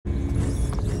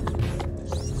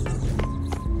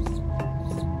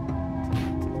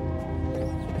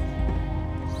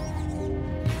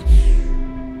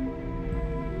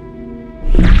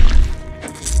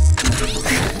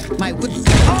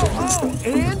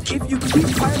If you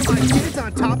keep piling my kids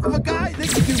on top of a guy, they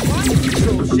can do mind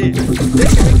control shit. They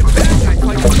can make a bad guy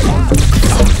fight the boss.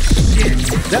 Oh, shit.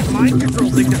 That mind control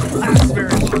thing doesn't last very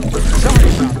long. Sorry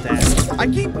about that. I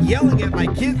keep yelling at my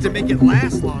kids to make it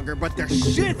last longer, but they're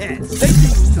shitheads. They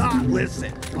do not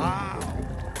listen. Wow.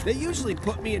 They usually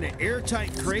put me in an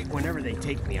airtight crate whenever they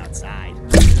take me outside.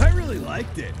 I really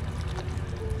liked it.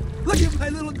 Look at my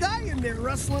little guy in there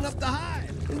rustling up the hive.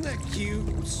 Isn't that cute?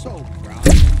 I'm so proud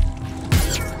of him.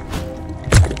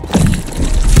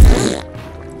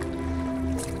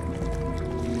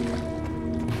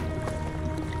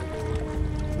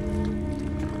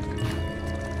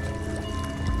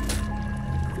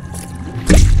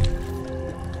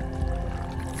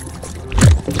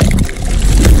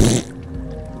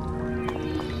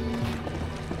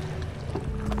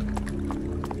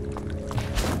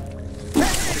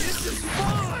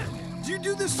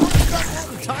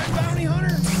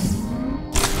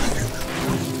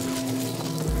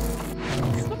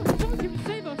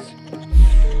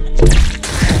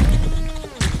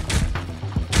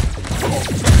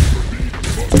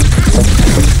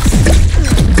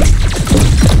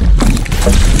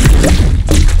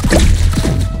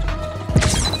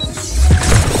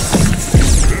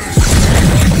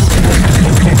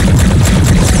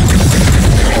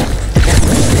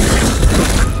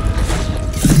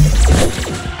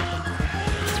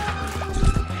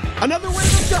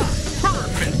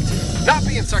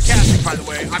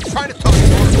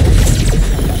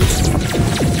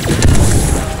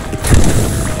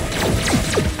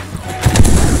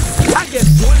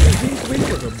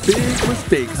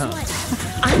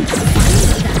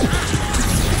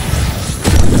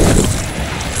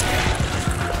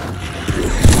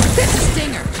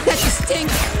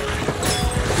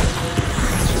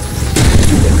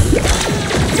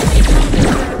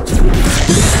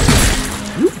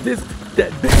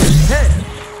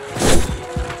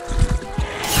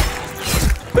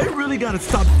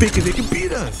 Thinking they can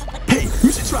beat us. Hey,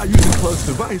 you should try using Plug's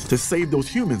device to save those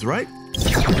humans, right?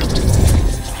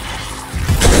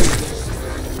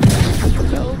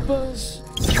 Help us.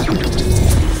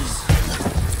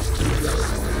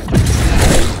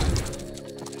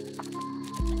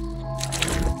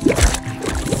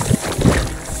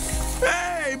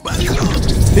 Hey, buddy, look!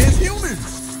 There's humans!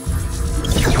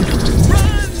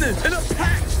 Run! In a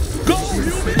pack! Go,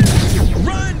 humans!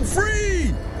 Run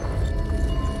free!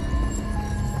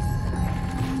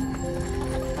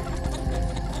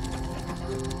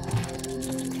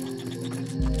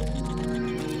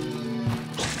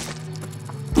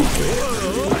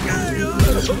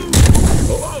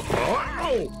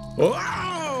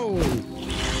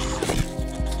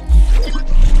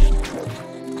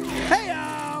 Hey,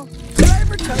 y'all! Did I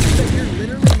ever tell you that you're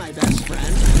literally my best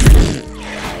friend?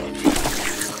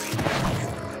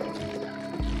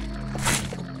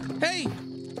 Hey!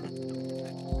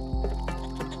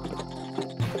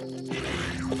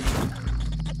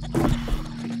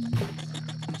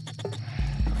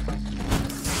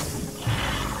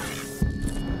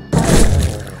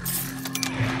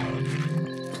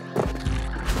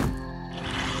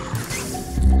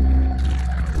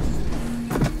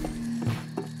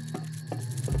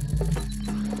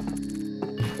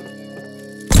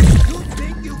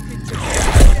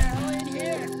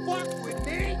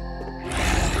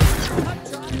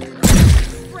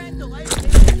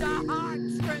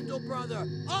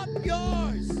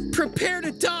 Prepare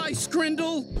to die,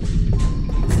 Scrindle!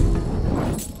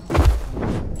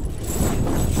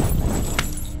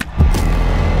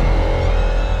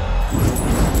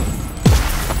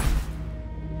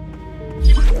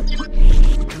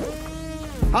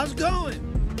 How's it going?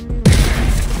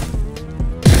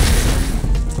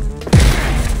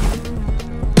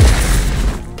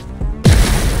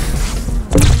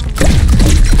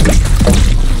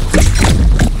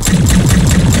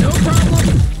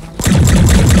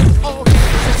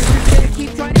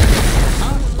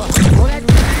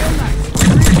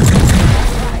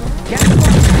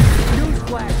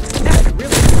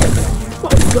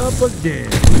 Again.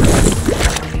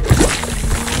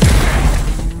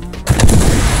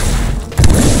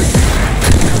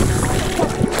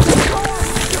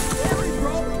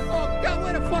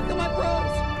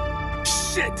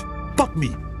 Shit! Fuck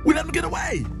me! We let him get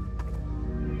away!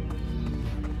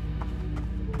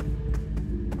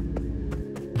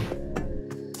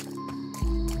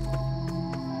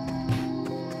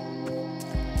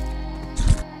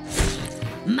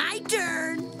 My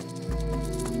turn!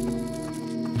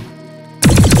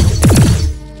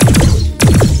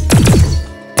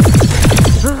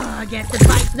 I guess the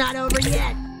fight's not over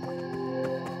yet.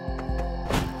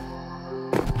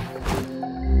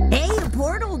 Hey, a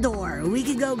portal door. Sure, we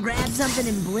could go grab something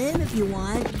in Blim if you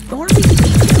want. Or we could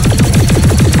keep going.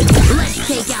 Let's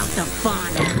take out the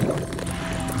fauna.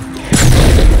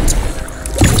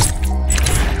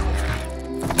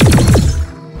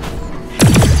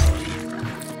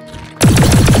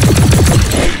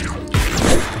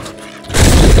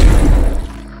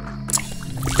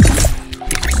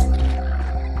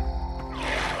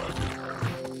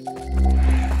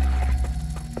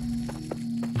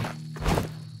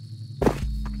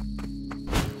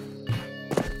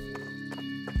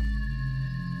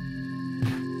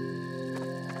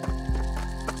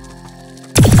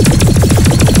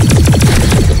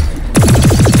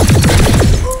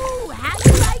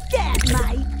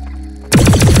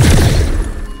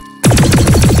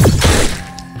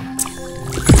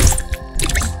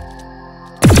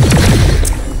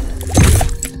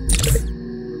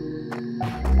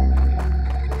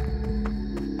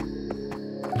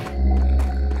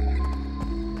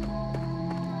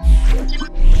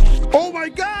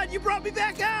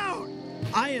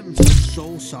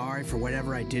 Sorry for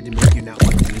whatever I did to make you not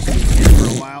want to use me again for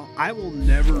a while. I will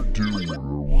never do that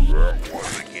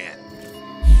one again.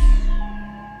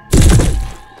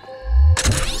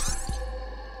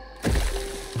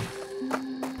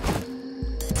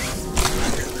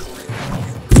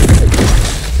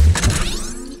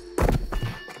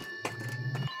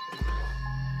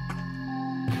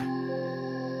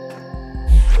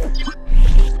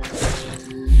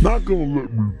 Not gonna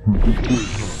let me pick a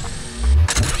huh?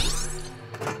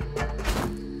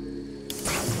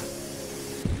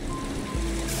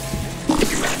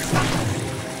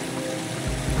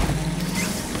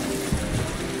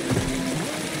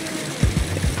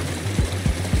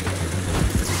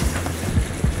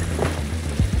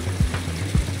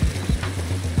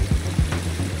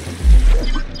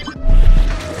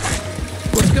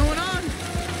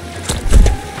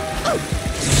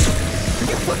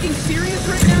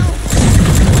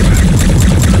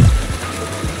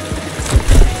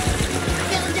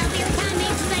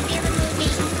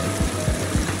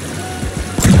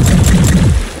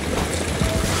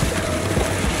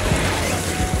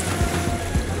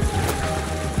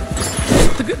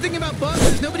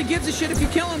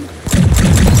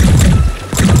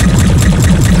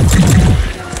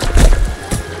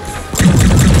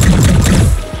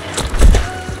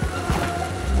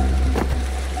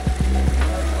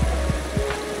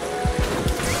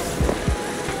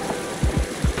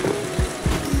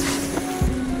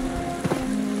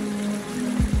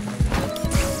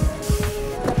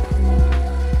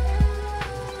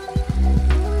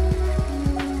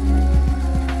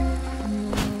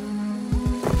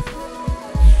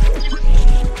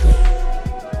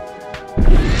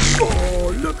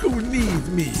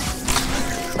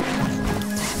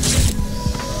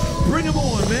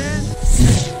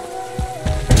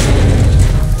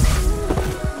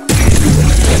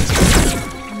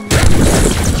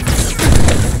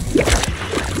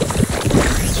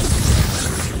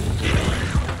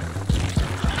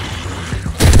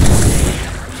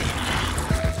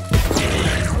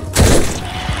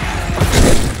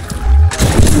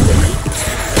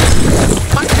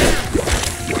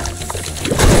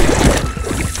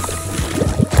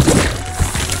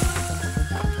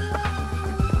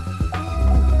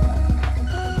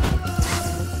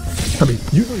 I mean,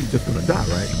 you know you're just gonna die,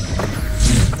 right?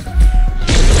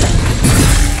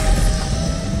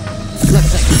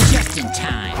 Looks like you're just in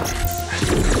time.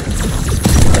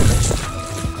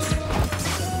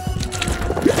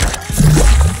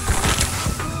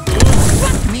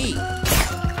 Fuck me!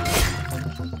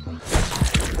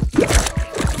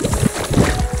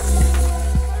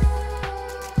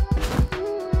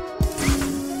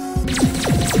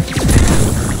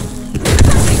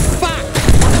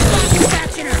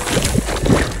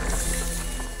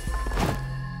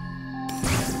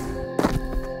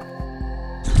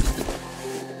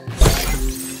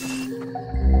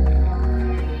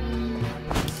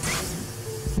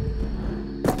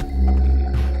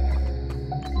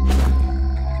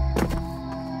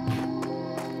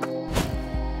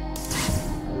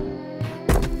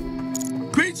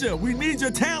 We need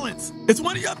your talents. It's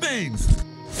one of your things.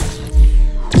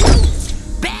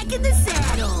 Back in the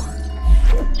saddle.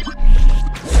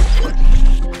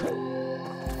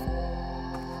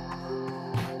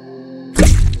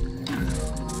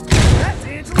 That's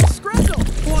Angela Scrundle.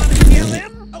 Want to kill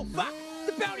him? Oh, fuck.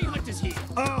 The bounty hunter's here.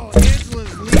 Oh,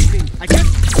 Angela's leaving. I guess.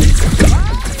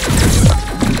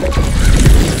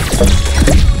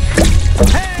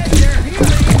 Hey, they're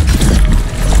healing.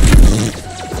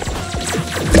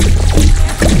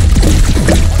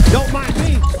 Don't mind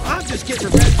me. I'm just getting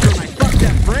revenge for my fucked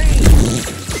up brain.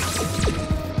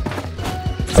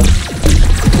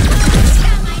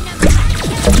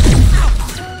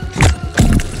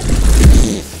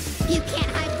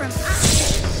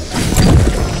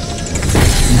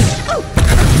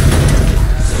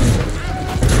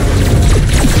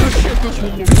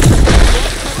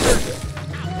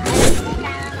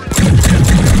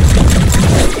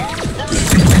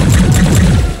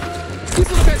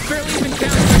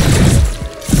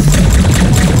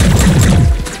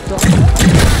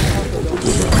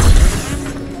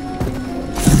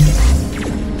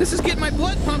 This is getting my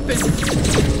blood pumping.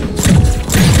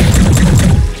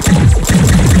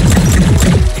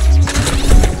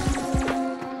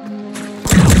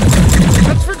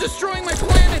 That's for destroying my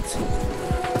planet.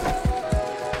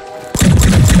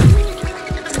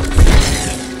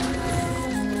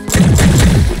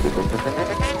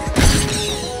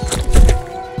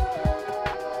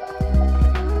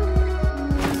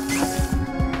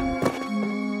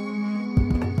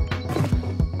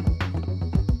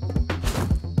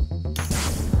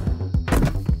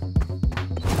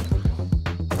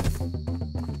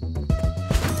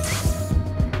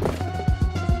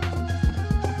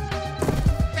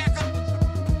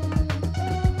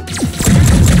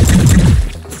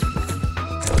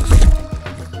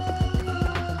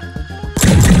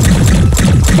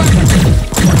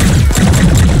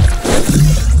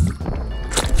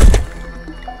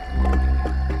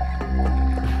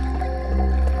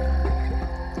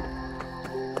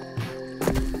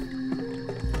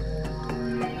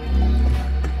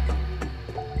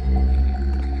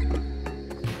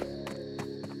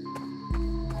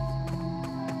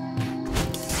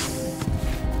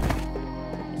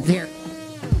 There.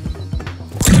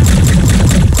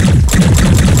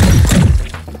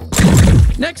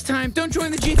 Next time, don't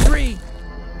join the G3.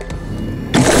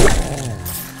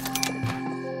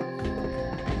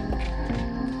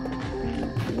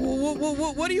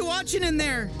 What are you watching in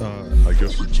there? I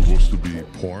guess it's supposed to be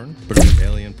porn, but it's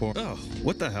alien porn. Oh,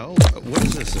 what the hell? What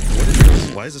is this? What is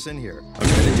this? Why is this in here? I'm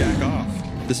trying to jack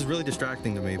off. This is really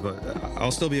distracting to me, but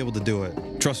I'll still be able to do it.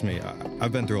 Trust me,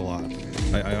 I've been through a lot.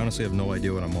 I honestly have no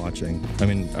idea what I'm watching. I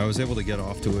mean, I was able to get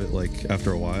off to it like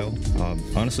after a while.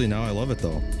 Honestly, now I love it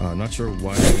though. Not sure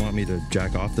why they want me to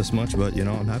jack off this much, but you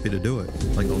know, I'm happy to do it.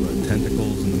 Like all the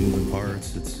tentacles and the moving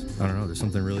parts. I don't know, there's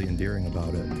something really endearing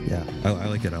about it. Yeah, I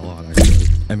like it a lot actually.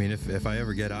 I mean, if I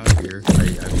ever get out of here,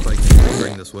 I would like to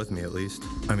bring this with me at least.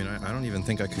 I mean, I don't even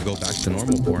think I could go back to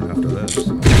normal porn after this.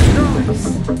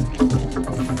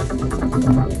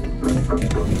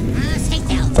 Take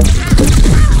down.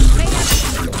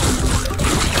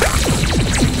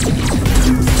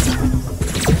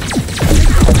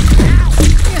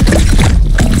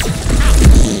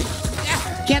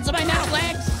 Cancel my now,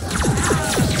 legs.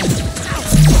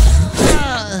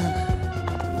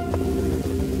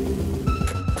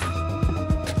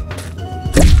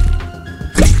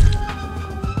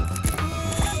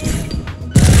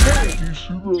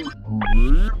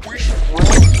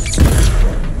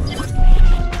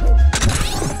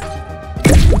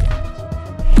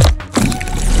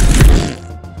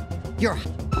 You're...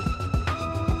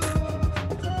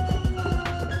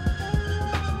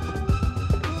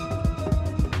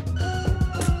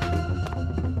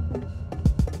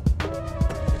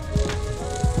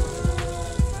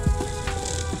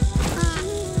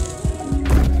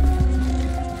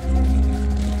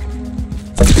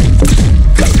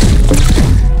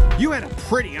 You had a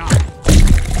pretty eye.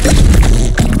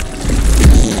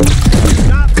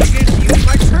 Stop forgetting to use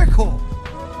my trick hole.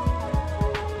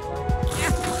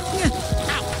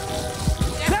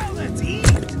 Now let's eat.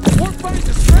 Or find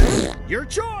the strength. Your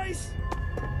choice.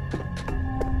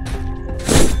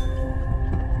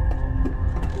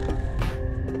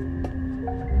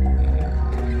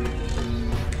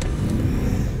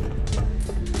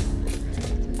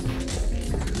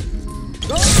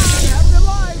 Go on, have a good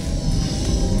life.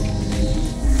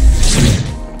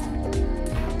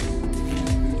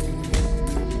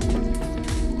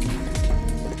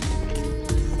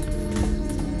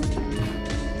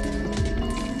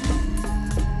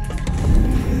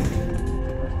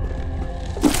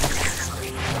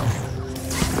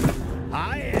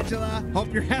 Hi, Angela.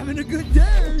 Hope you're having a good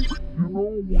day. You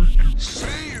know we can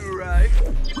See you, right?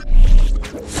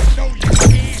 No, you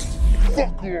can't.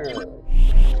 Fuck off.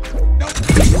 No.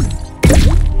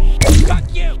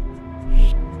 Fuck you.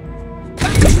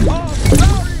 Oh,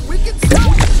 sorry. We can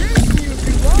stop chasing you if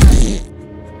you want.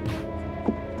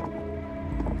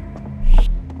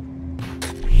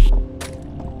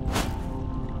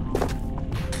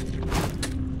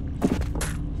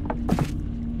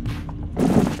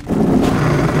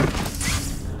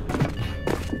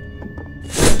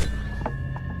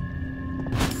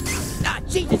 Ah,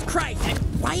 Jesus Christ!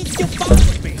 Why is it still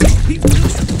following me? He really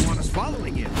doesn't want us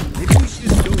following him. Maybe we should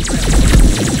just go grab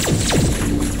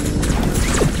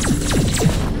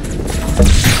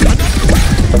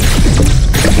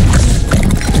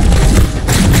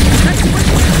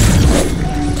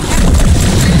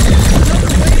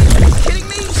Kidding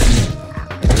me?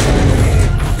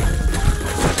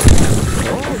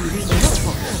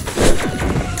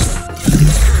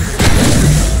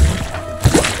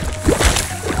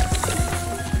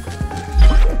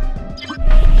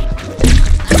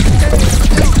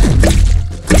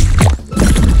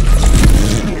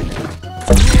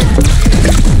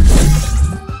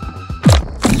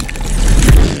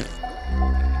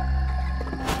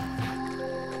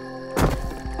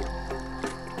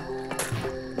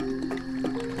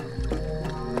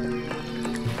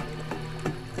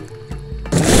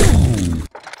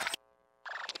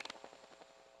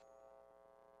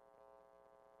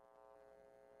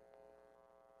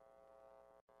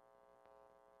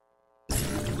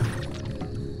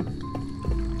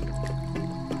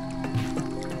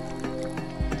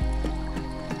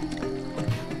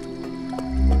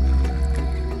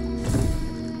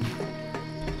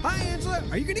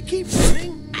 Are you gonna keep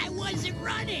running? I wasn't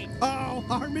running. Oh,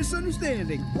 our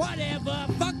misunderstanding. Whatever.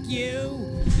 Fuck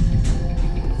you.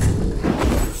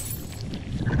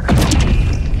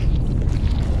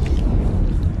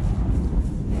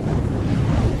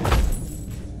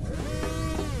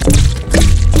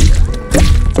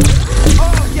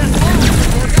 Oh, yes,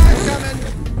 more guys coming.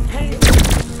 Hey.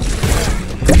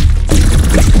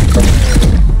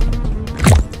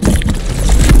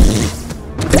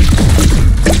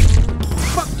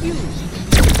 Fuck you.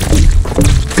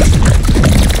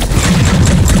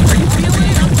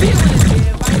 I'm feeling it.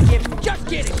 If I give, just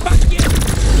kidding. Fuck you.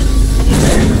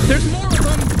 There's more of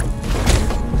them.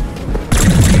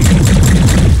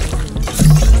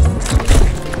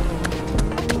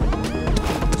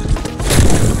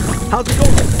 How's it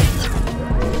going?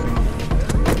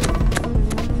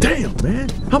 Damn, man.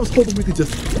 I was hoping we could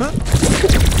just, huh?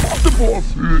 Off the ball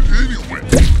anyway.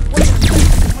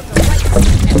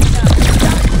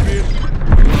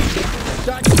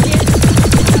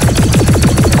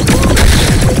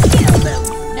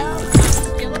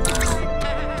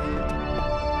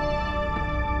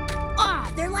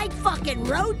 Ah, they're like fucking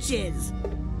roaches.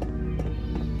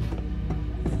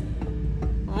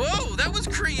 Whoa, that was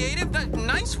creative.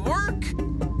 Nice work.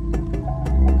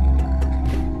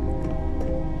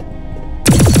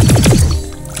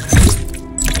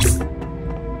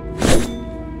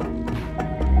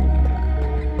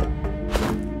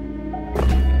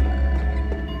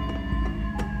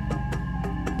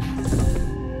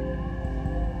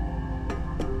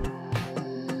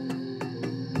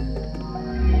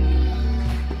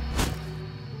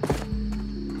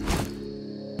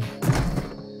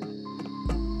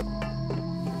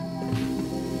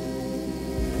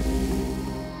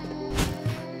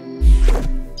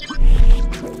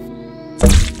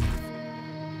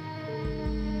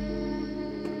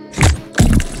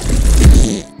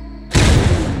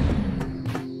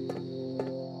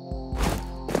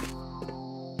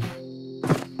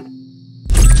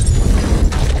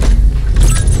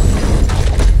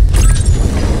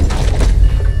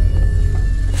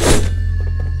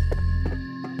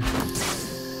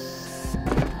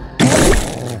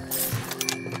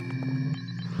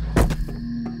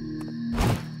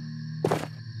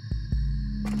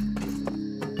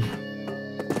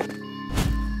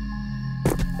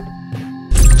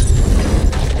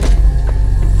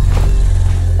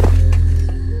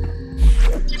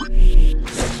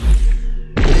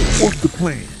 What's the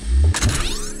plan?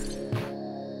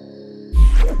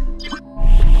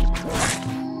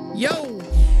 Yo.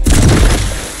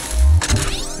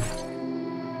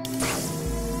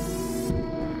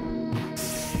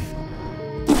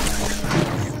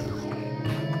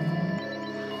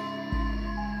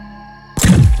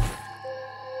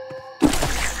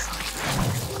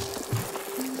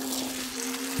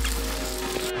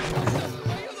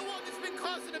 You're the one that's been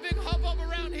causing a big hubbub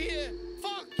around here.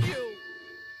 Fuck you.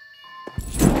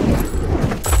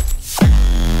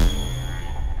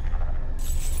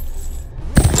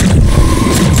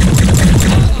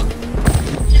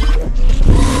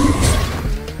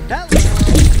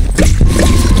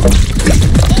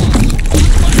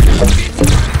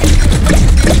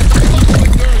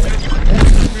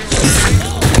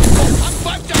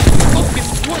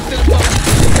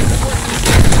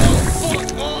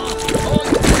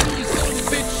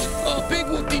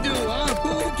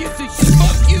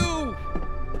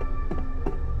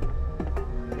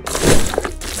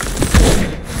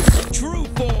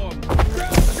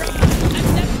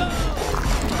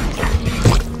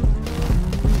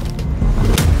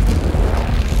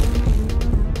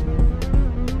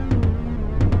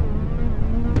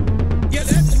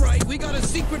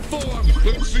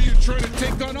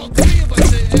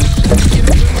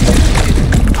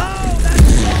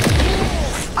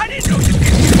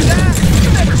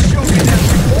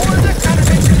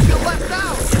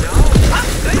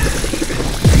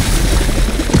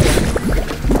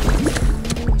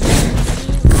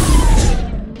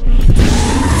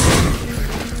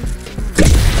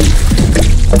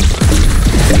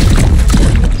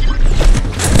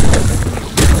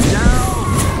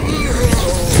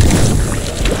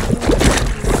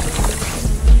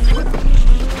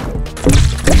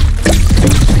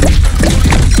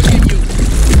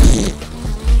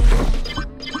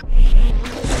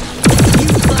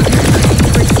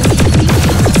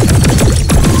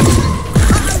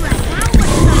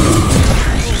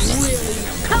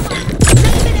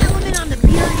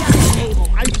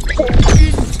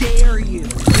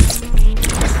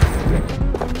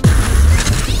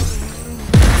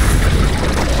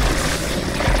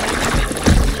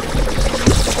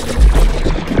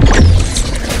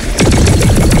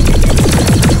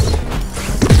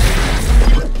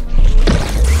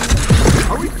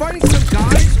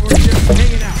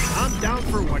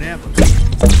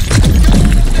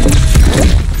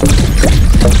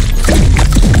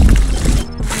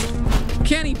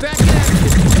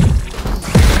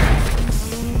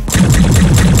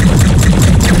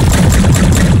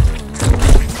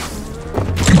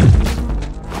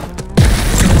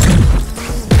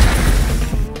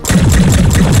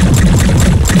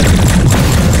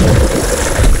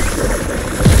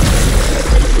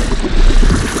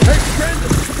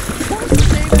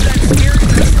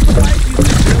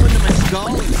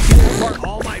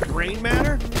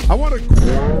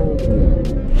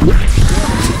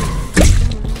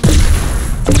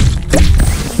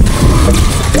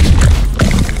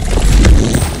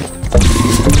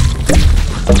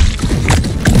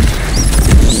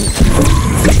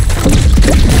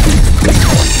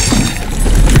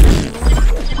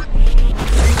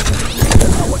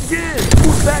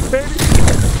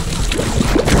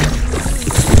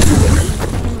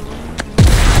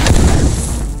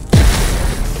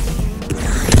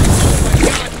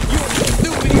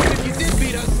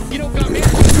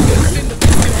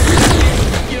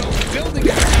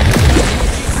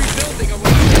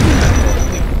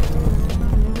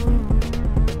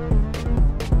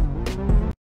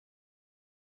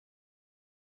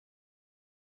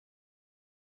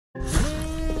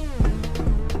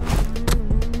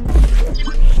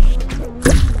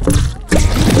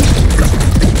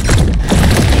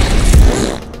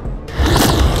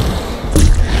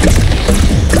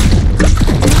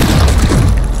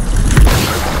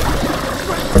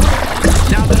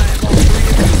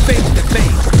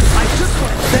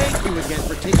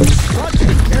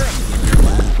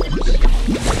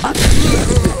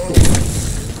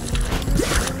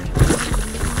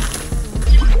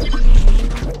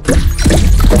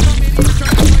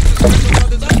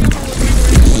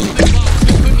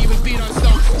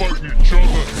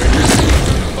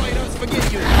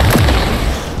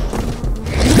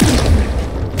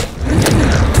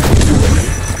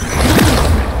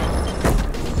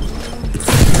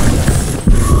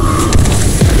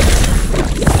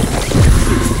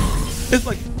 It's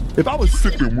like if I was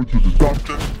sick and went to the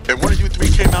doctor, and one of you three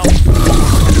came out in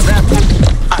the bathroom,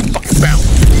 I'd fucking bounce.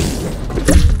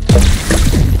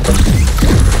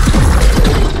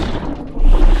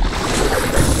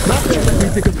 Not bad, let me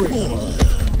take a break.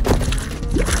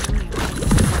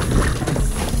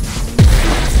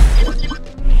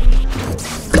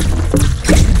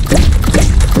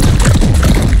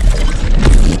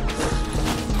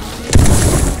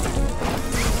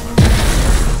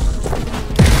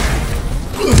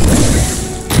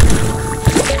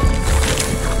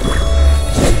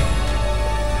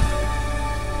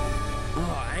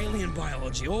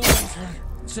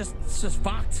 It's just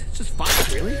fucked. It's just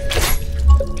fucked, really.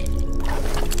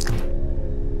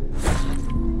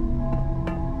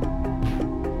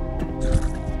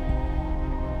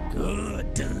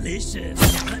 Good, delicious.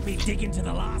 Now let me dig into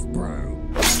the last brew.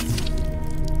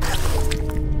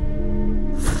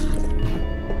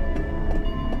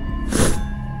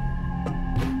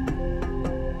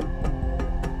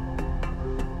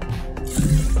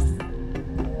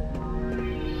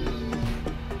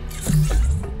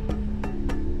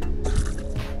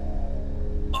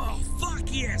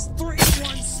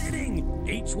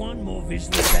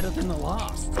 Visually better than the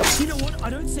last. You know what? I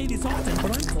don't say this often,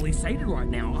 but I'm fully sated right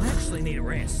now. I actually need a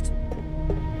rest.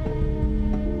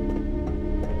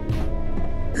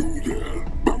 You there,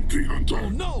 bounty hunter? Oh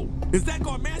no! Is that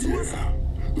Garmantuous?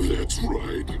 Yeah, that's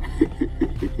right.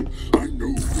 I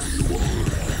know who you are.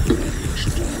 I want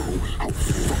you to know how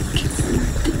fucked you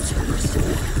made things for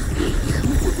yourself.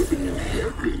 You were living in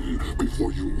heaven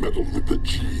before you meddled with the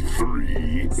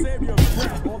G3. Save your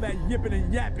crap, all that yipping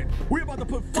and yapping. We're about to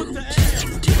put foot to ass.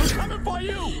 We're coming for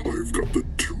you. I've got the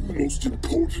two most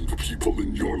important people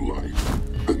in your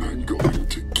life, and I'm going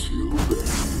to kill them.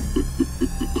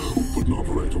 But not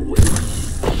right away.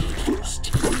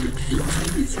 First, I'll make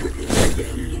things miserable for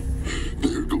them.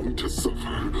 They're going to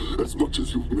suffer as much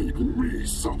as you've made me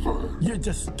suffer. You're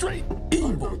just straight I'm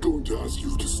evil. not going to ask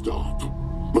you to stop.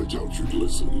 I doubt you'd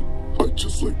listen. I'd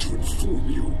just like to inform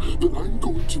you that I'm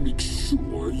going to make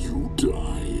sure you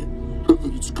die. And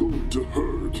that it's going to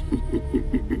hurt.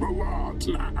 A lot.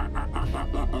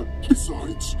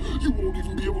 Besides, you won't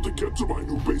even be able to get to my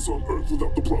new base on Earth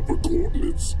without the proper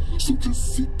coordinates. So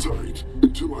just sit tight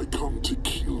until I come to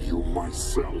kill you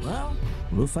myself. Well,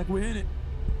 looks like we're in it.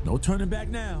 No turning back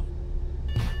now.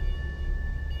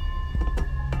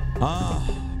 Ah,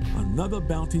 another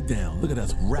bounty down. Look at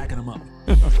us racking them up.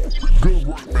 Good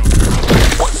work, bounty.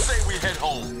 What say we head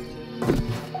home?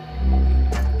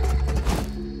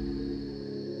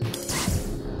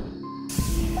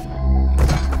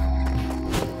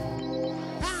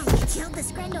 You killed the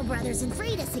Screndel brothers and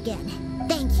freed us again.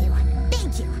 Thank you.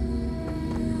 Thank you.